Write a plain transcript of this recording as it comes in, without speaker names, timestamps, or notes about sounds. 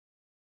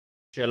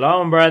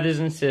Shalom, brothers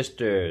and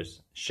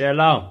sisters.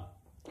 Shalom.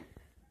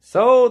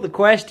 So the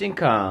question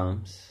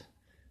comes,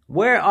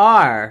 where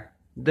are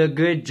the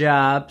good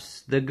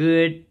jobs, the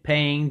good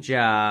paying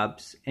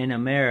jobs in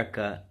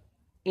America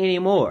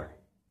anymore?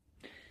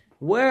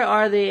 Where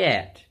are they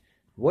at?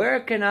 Where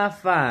can I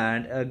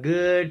find a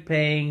good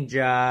paying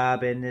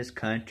job in this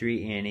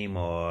country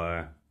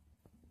anymore?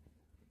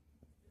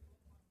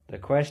 The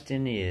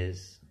question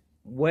is,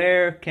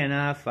 where can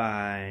I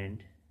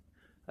find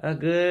a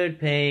good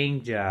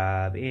paying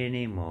job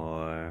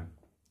anymore?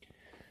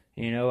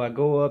 You know, I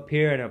go up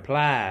here and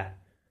apply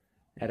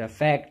at a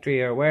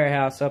factory or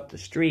warehouse up the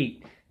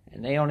street,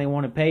 and they only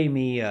want to pay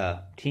me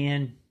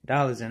 $10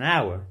 an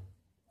hour.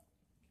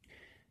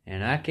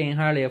 And I can't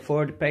hardly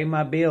afford to pay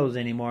my bills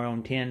anymore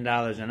on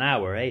 $10 an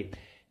hour. Hey,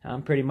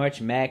 I'm pretty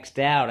much maxed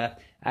out.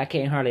 I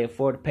can't hardly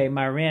afford to pay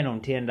my rent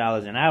on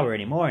 $10 an hour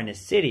anymore in this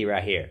city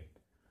right here.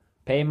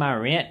 Pay my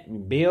rent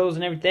and bills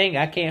and everything.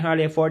 I can't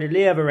hardly afford to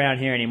live around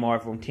here anymore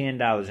from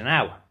 $10 an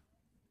hour.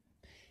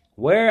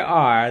 Where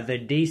are the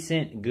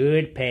decent,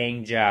 good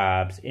paying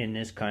jobs in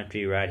this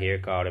country right here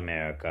called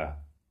America?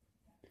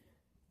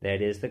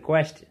 That is the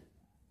question.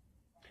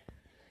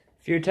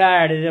 If you're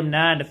tired of them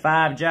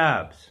 9-to-5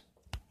 jobs,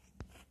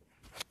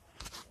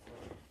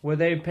 where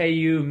they pay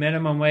you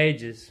minimum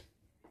wages,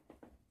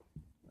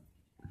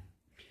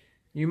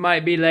 you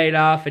might be laid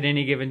off at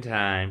any given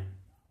time.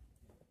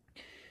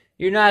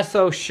 You're not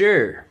so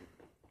sure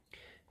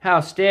how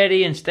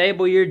steady and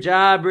stable your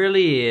job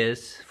really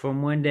is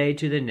from one day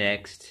to the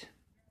next.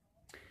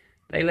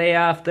 They lay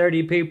off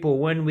 30 people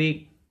 1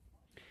 week.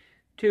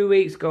 2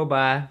 weeks go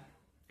by.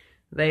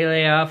 They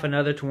lay off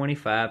another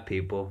 25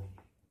 people.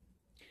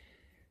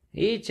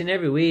 Each and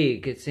every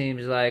week, it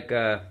seems like,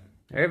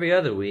 every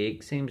other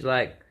week, seems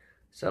like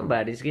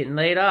somebody's getting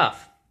laid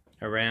off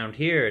around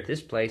here at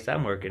this place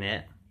I'm working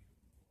at.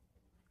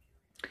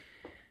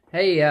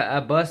 Hey, I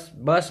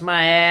bust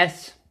my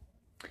ass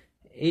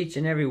each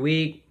and every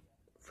week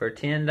for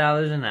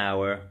 $10 an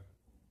hour.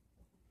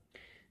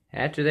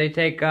 After they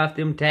take off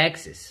them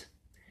taxes,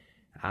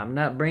 I'm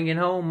not bringing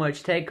home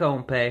much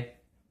take-home pay.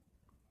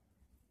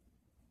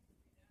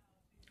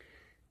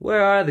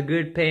 Where are the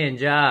good paying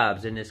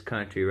jobs in this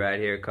country right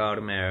here called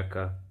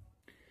America?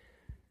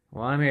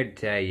 Well, I'm here to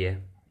tell you.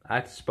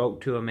 I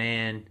spoke to a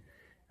man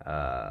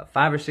 5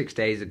 or 6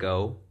 days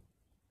ago.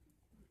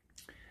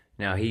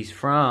 Now, he's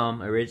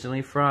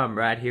originally from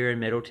right here in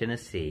Middle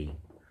Tennessee.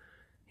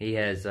 He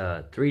has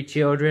 3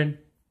 children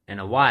and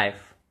a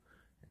wife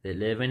that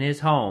live in his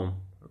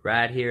home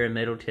right here in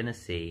Middle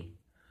Tennessee.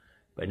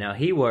 But now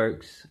he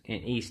works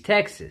in East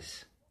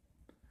Texas.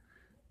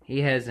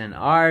 He has an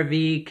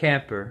RV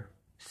camper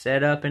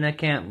set up in a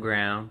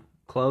campground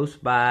close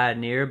by,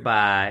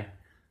 nearby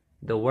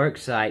the work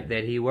site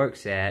that he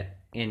works at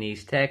in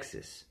East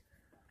Texas.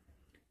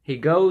 He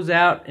goes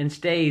out and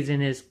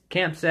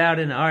camps out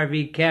in an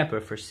RV camper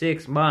for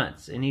 6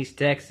 months in East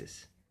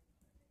Texas.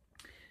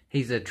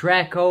 He's a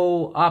track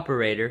hole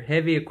operator,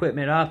 heavy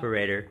equipment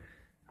operator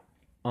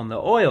on the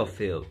oil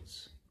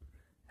fields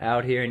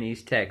out here in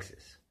East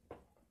Texas.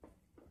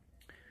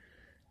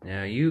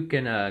 Now you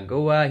can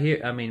go out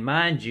here,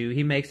 mind you,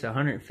 he makes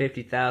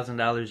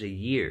 $150,000 a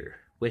year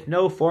with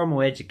no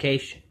formal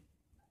education.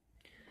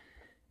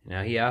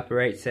 Now he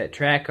operates that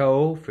track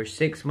hole for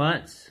 6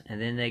 months,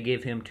 and then they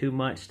give him 2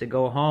 months to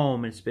go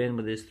home and spend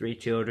with his 3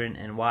 children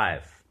and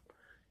wife.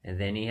 And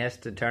then he has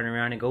to turn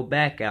around and go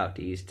back out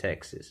to East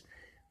Texas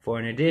for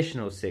an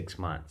additional 6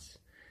 months.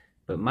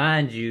 But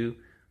mind you,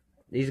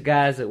 these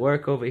guys that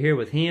work over here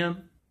with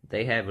him,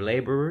 they have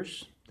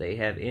laborers, they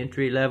have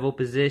entry-level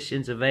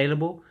positions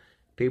available.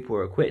 People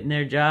are quitting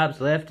their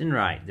jobs left and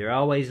right. They're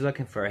always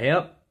looking for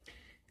help.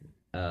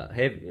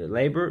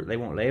 They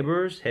want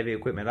laborers, heavy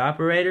equipment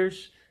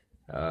operators,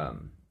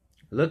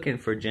 looking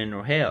for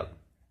general help.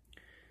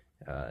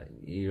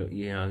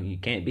 You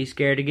can't be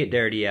scared to get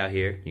dirty out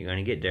here. You're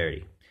going to get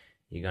dirty.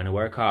 You're going to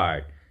work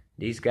hard.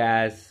 These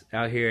guys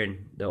out here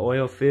in the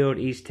oil field,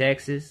 East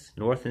Texas,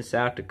 North and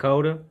South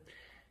Dakota,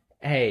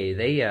 hey,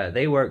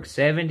 they work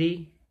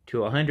 70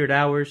 to 100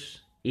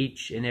 hours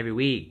each and every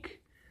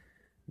week.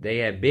 They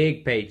have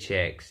big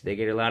paychecks. They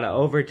get a lot of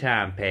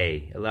overtime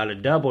pay, a lot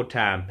of double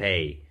time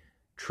pay,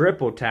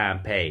 triple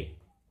time pay.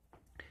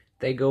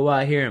 They go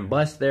out here and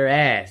bust their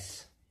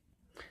ass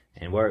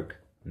and work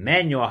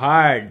manual,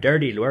 hard,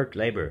 dirty work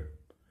labor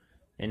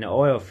in the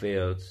oil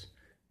fields.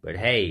 But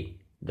hey,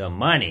 the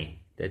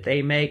money that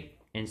they make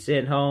and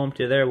send home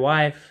to their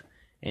wife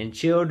and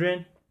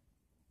children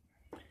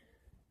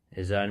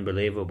is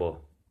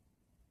unbelievable.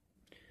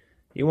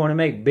 You want to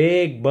make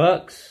big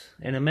bucks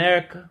in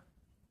America?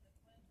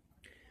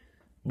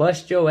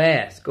 Bust your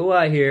ass. Go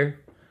out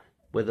here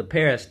with a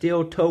pair of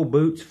steel toe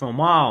boots from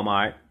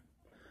Walmart.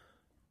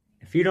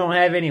 If you don't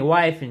have any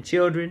wife and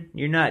children,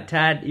 you're not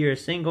tied, you're a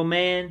single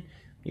man,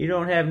 you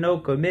don't have no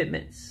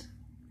commitments,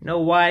 no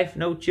wife,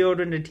 no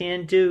children to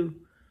tend to,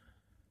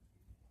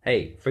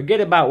 hey,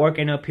 forget about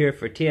working up here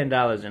for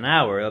 $10 an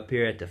hour up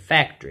here at the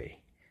factory,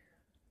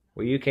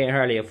 where you can't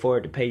hardly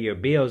afford to pay your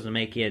bills and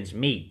make ends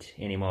meet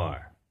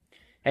anymore.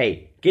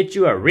 Hey, get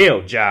you a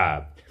real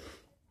job.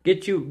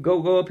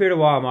 Go up here to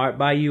Walmart,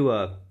 buy you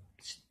a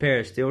pair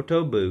of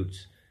steel-toe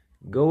boots.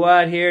 Go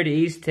out here to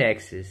East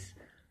Texas.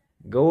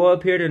 Go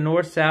up here to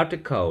North South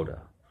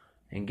Dakota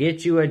and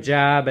get you a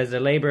job as a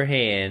labor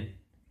hand,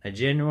 a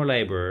general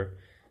laborer,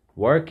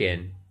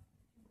 working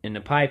in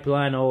the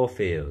pipeline oil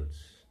fields.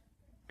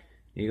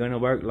 You're going to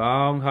work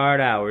long,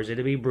 hard hours.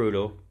 It'll be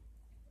brutal.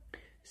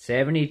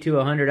 70 to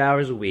 100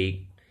 hours a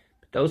week.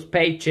 But those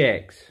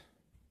paychecks,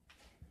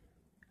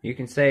 you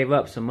can save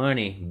up some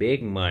money,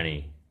 big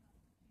money,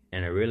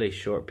 in a really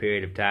short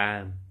period of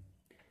time.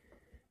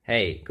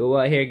 Hey, go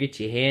out here, get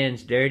your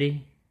hands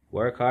dirty.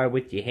 Work hard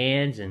with your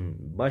hands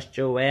and bust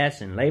your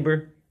ass and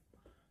labor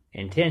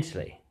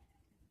intensely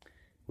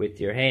with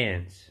your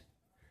hands.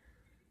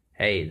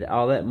 Hey,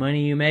 all that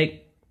money you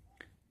make,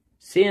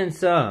 send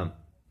some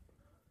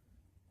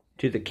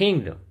to the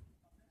kingdom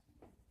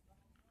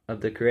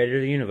of the creator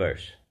of the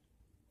universe.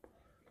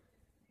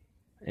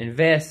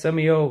 Invest some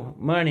of your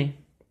money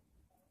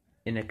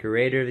in the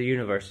creator of the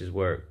universe's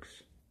works.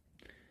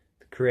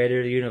 The creator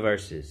of the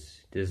universe's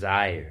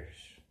desires.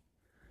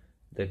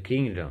 The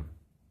kingdom.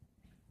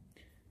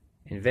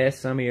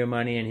 Invest some of your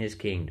money in his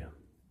kingdom.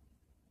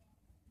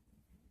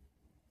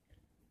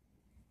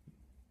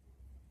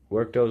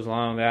 Work those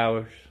long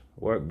hours.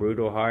 Work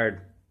brutal,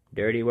 hard,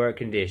 dirty work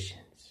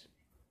conditions.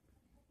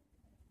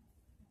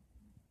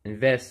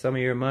 Invest some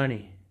of your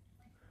money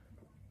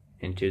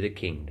into the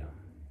kingdom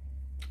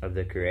of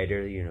the creator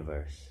of the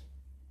universe.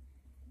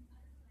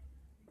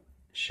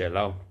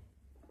 Shalom.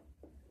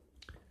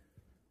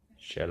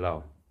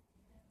 Shalom.